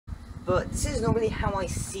but this is not really how I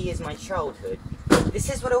see as my childhood.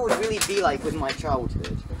 This is what it would really be like with my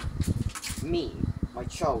childhood. Me, my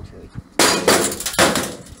childhood.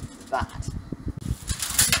 That.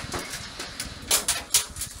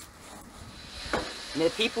 And there are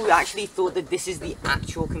people who actually thought that this is the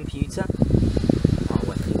actual computer. Oh,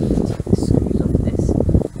 wait, I need to take the screws off this.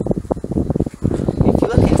 If you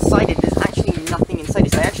look inside it, there's actually nothing inside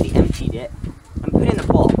it, so I actually emptied it and put it in a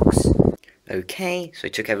box. Okay, so I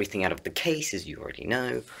took everything out of the case, as you already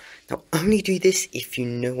know. Now, only do this if you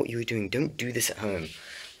know what you're doing. Don't do this at home.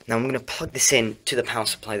 Now, I'm going to plug this in to the power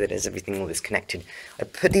supply that has everything all this connected. I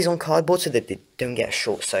put these on cardboard so that they don't get a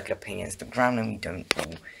short circuit up against the ground and we don't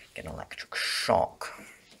get an electric shock.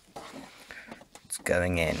 It's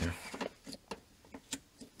going in.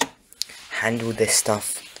 Handle this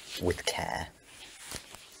stuff with care.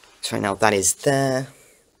 So right now that is there.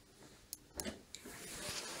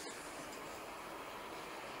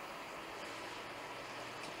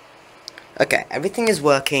 Okay, everything is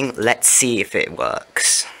working. Let's see if it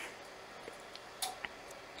works.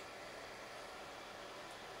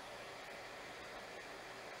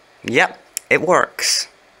 Yep, it works.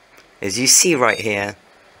 As you see right here.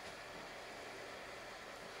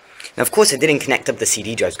 Now, of course, I didn't connect up the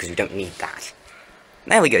CD drives because we don't need that.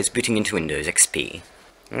 There we go, it's booting into Windows XP.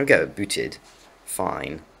 There we go, booted.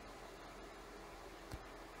 Fine.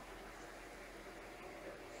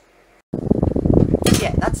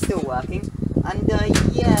 Yeah, that's still working. And,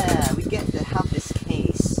 yeah, we get to have this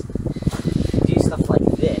case. Do stuff like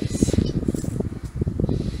this.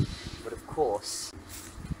 But of course...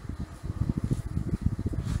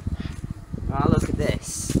 Ah, look at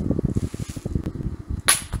this.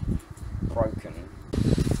 Broken.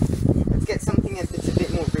 Let's get something that's a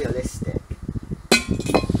bit more realistic.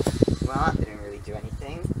 Well, that didn't really do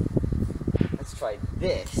anything. Let's try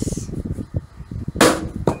this.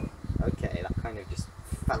 Okay, that kind of just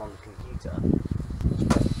fell on the computer.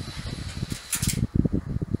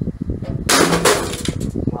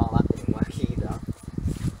 Well, that didn't work either.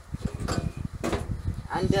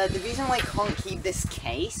 And the reason why I can't keep this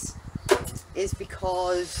case is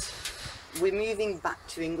because we're moving back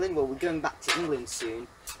to England. Well, we're going back to England soon.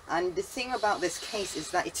 And the thing about this case is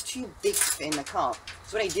that it's too big to fit in the car.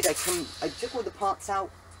 So what I did, I took all the parts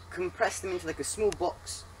out, compressed them into like a small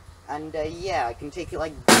box, and yeah, I can take it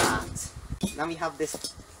like that. Now we have this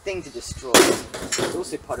thing to destroy. It's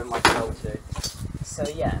also part of my childhood. So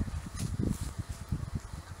yeah.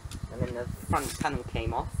 And then the front panel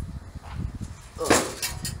came off. Ugh.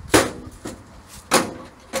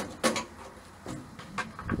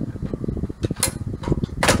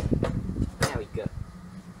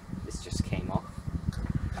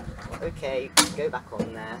 Okay, go back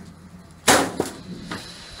on there.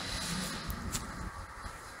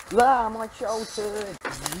 Ah, my childhood!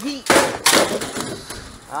 Yeet!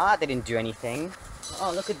 Ah, they didn't do anything.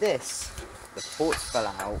 Oh, look at this. The ports fell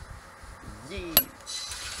out. Yeet!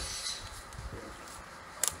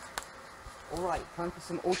 Alright, time for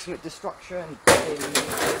some ultimate destruction. What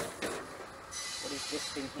is this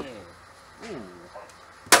thing here? Ooh.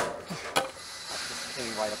 That's just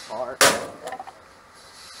came right apart.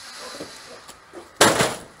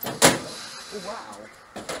 Oh, wow.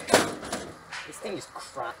 This thing is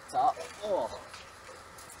cracked up. Oh.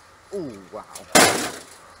 Oh, wow.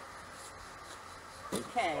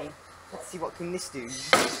 Okay. Let's see what can this do.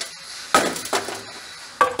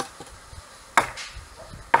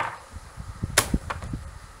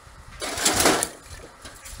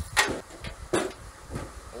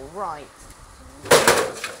 Alright.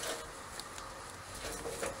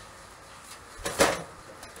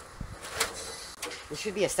 There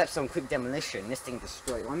should be a stepstone quick demolition. This thing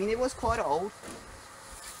destroyed. I mean, it was quite old.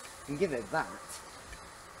 You can give it that.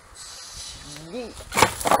 Yeet.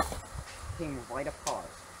 Came right apart.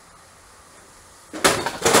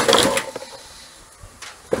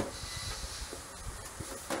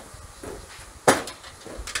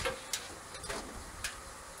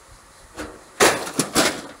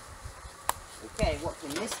 Okay, what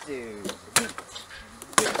can this do?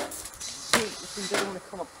 This thing doesn't want to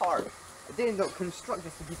come apart. It didn't look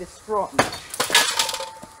constructed to be destroyed.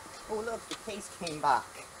 Oh look, the case came back.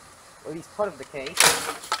 Or at least part of the case.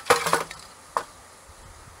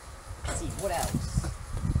 Let's see, what else?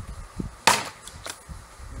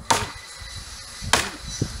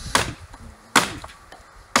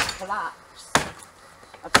 Collapse.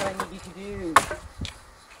 That's what I need you to do.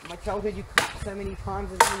 In my childhood you collapsed so many times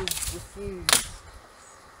and you refused.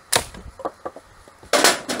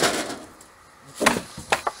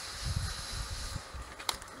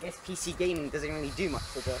 I guess PC gaming doesn't really do much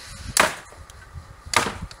for this.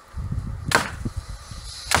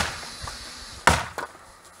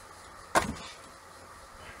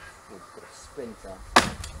 printer.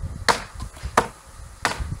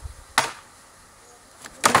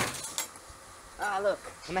 Ah, look,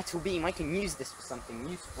 a metal beam. I can use this for something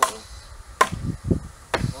useful.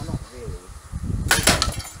 Well, not really.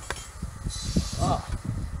 Oh,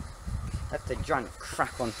 that's a giant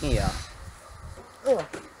crack on here. Ugh.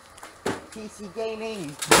 PC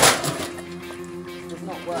gaming does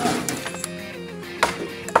not work.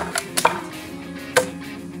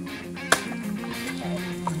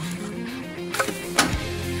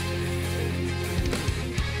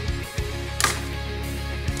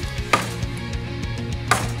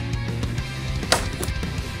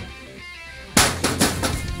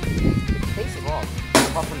 Takes it off,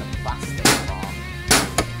 apart from the plastic part.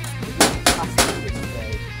 The plastic is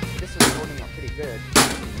today. This was holding up pretty good.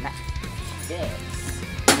 This.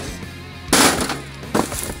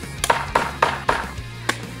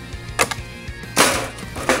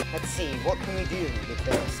 Let's see, what can we do with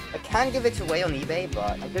this? I can give it away on eBay,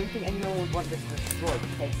 but I don't think anyone would want this destroyed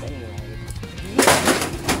case anyway.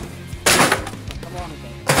 Come on,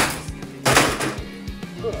 game.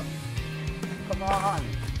 Ugh. Come on.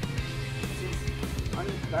 This is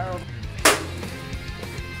unbearable.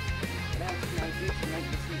 What else can I do to make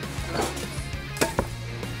this destroyed?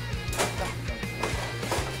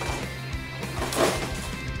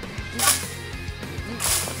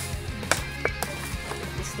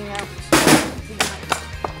 Out.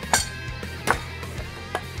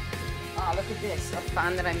 Ah, look at this, a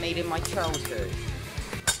fan that I made in my childhood. It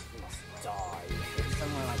must die. It's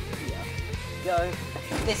somewhere like here. Go,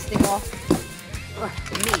 this thing off.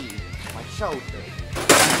 Me, my childhood.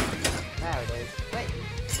 There it is. Wait,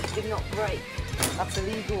 it did not break. That's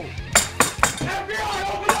illegal. FBI,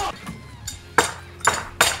 open up!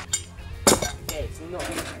 Okay, it's not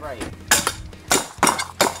going to break.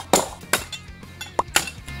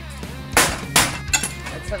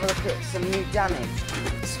 Let's have a look at some new damage.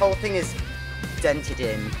 This whole thing is dented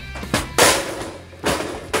in.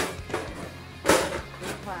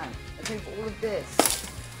 Good plan. Let's move all of this.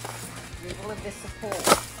 Move all of this support.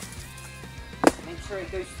 Make sure it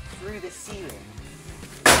goes through the ceiling.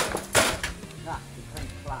 That can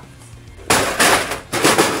collapse.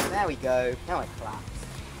 There we go. Now it collapsed.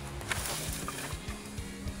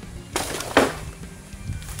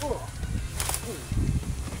 Oh.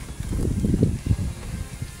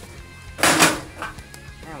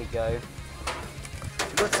 There we go.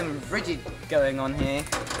 We've got some rigid going on here.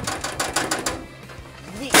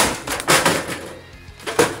 Yeah.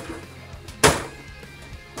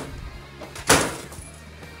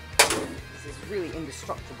 This is really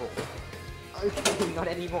indestructible. Okay, not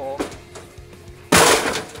anymore.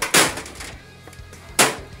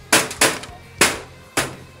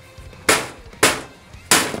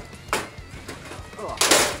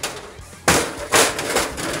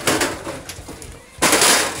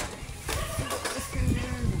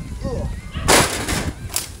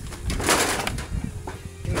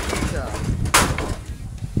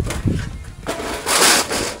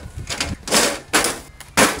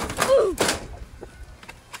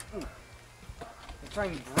 Try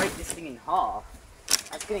and break this thing in half.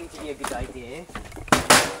 That's getting to be a good idea.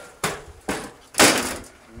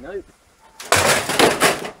 Nope.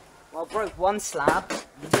 Well, I broke one slab.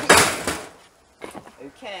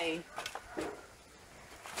 Okay.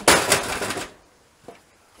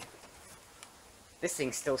 This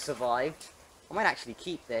thing still survived. I might actually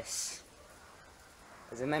keep this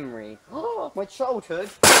as a memory. Oh, my childhood.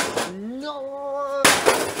 No!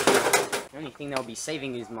 The only thing they'll be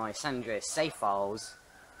saving is my San Andreas save files.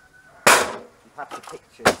 And perhaps the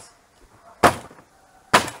pictures.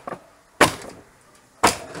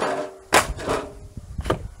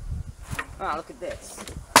 Ah, look at this.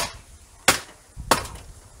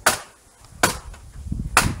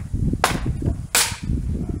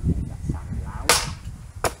 That sounded loud.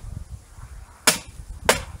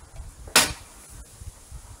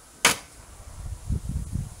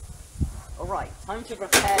 Alright, time to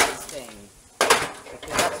repair this thing.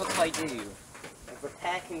 Because that's what I do. I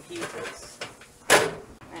repair computers.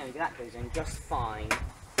 There we go, that goes in just fine.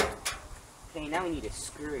 Okay, now we need a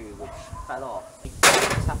screw which fell off. We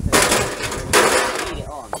just have to feed it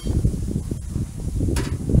on.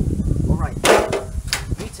 Alright,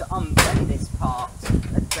 we need to unbend this part.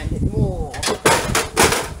 Let's bend it more.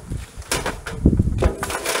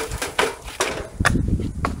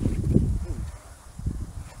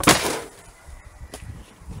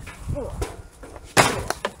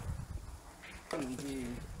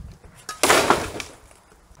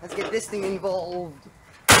 Let's get this thing involved.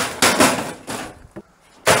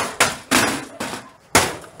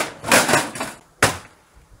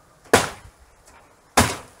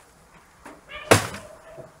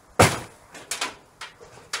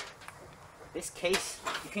 this case,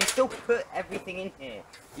 you can still put everything in here.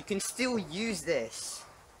 You can still use this.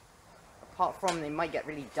 Apart from, it might get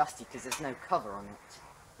really dusty because there's no cover on it.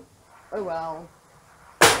 Oh well.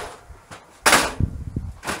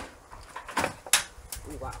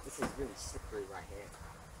 Oh wow, this is really slippery right here.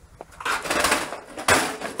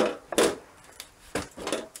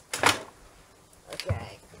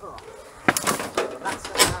 Okay. Oh. That's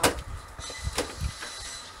out.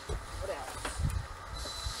 What else?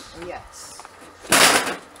 Oh yes.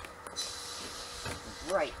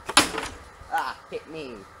 Break. Ah, hit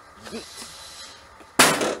me. Yeet.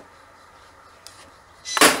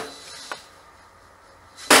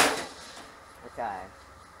 Okay.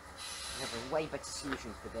 I have a way better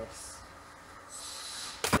solution for this.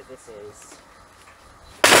 So this is...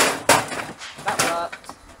 That worked.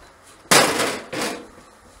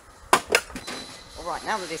 Alright,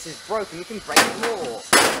 now that this is broken, you can break it more.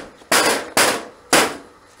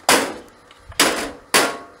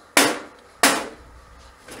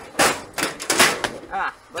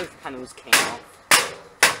 Ah, both panels came off.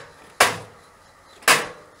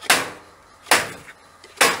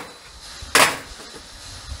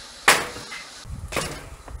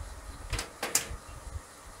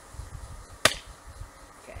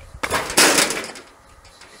 Okay.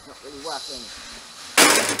 It's not really working.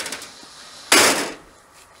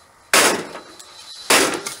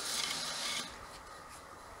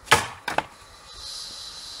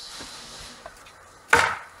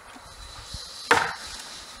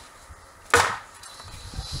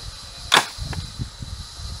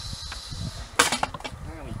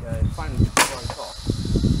 Finally broke off.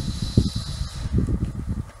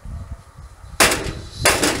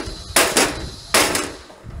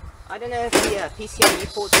 I don't know if the PCMU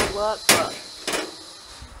ports will work, but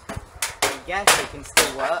I guess it can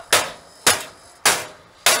still work.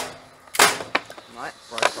 Right,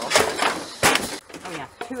 broke off. Oh yeah,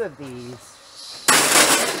 2 of these.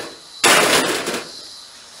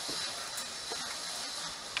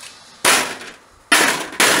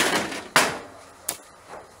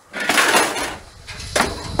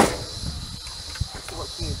 What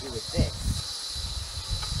can you do with this?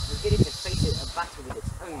 We'll get it to face a battle with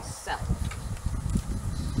its own self.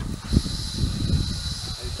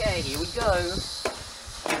 Okay, here we go.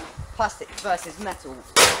 Plastic versus metal.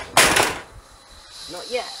 Not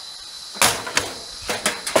yet.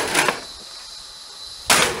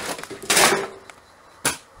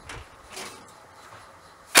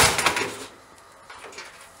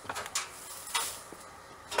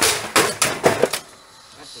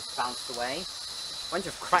 That just bounced away. A bunch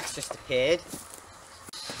of cracks just appeared.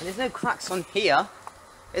 And there's no cracks on here.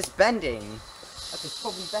 It's bending. That is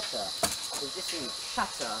probably better. Because this thing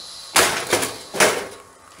shatter.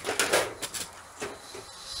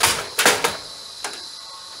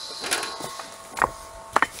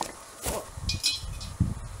 Oh.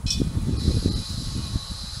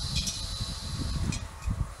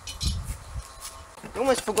 I've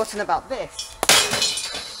almost forgotten about this.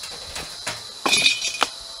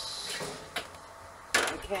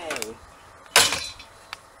 Okay.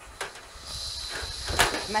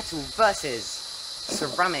 Metal versus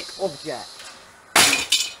ceramic object.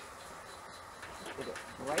 Did it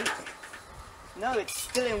break? No, it's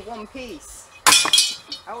still in one piece.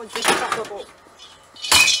 How is this possible?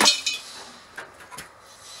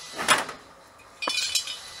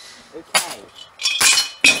 Okay.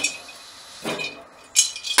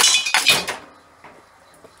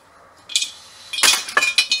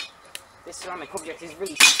 This ceramic object is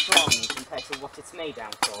really strong compared to what it's made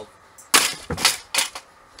out of.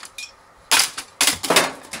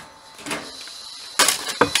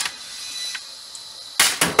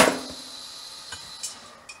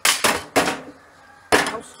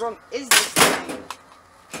 How strong is this thing?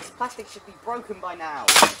 This plastic should be broken by now.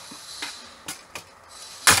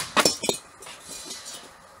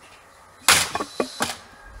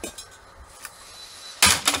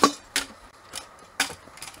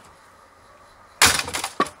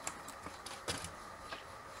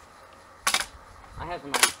 I have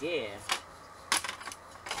an idea.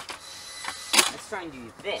 Let's try and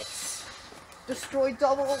do this. Destroy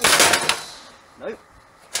double! Nope.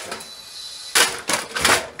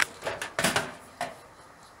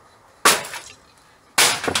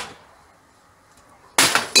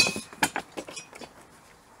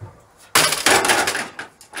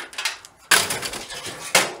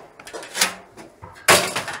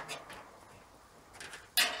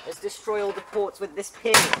 Let's destroy all the ports with this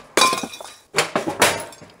pin.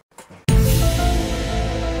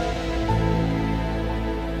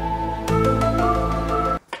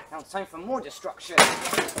 Now it's time for more destruction.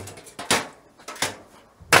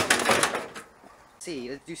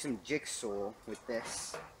 See, let's do some jigsaw with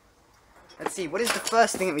this. Let's see, what is the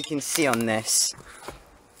first thing that we can see on this?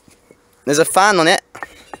 There's a fan on it.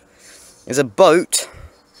 There's a boat.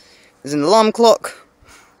 There's an alarm clock.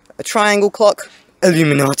 A triangle clock.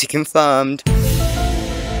 Illuminati confirmed.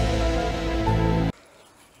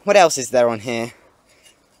 What else is there on here?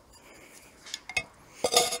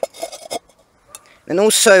 And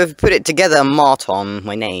also, if we put it together, a Marton,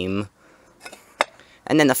 my name.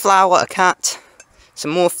 And then a flower, a cat.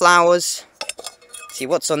 Some more flowers. See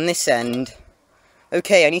what's on this end.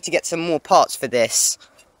 Okay, I need to get some more parts for this.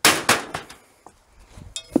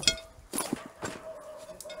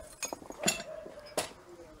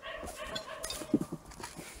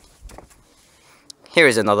 Here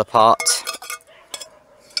is another part.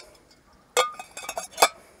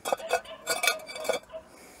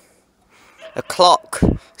 A clock,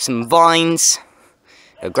 some vines,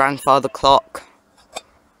 a grandfather clock,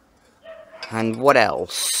 and what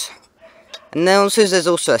else? And then also there's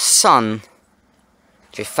also a sun,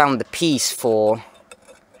 which I found the piece for.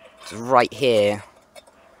 It's right here,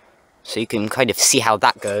 so you can kind of see how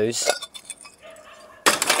that goes.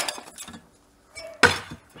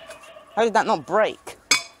 How did that not break?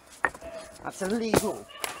 That's illegal.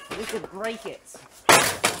 You need to break it.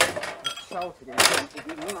 Shouted in to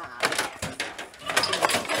be mad.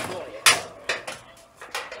 Destroy it.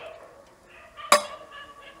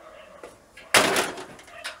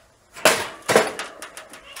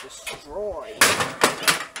 Destroy.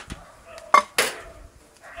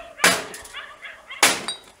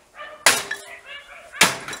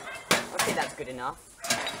 Okay, that's good enough.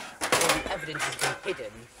 All the evidence has been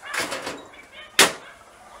hidden.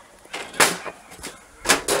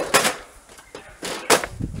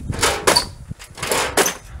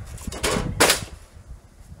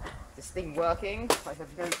 This thing working? I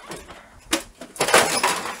have no clue.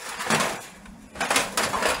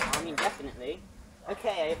 I mean, definitely.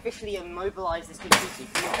 Okay, I officially immobilized this computer.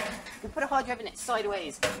 You put a hard drive in it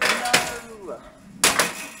sideways. No!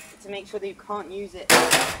 To make sure that you can't use it.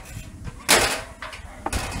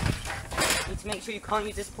 You need to make sure you can't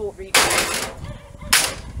use this port replay.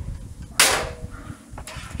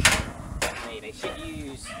 Wait, they should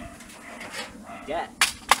use... Yeah.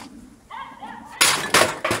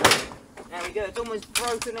 There we go, it's almost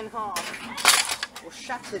broken in half. Or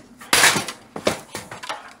shattered.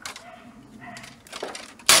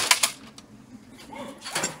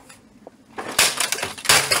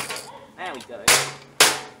 There we go.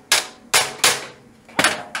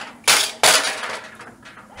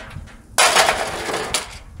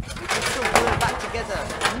 We can still glue it back together.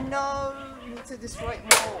 No! You need to destroy it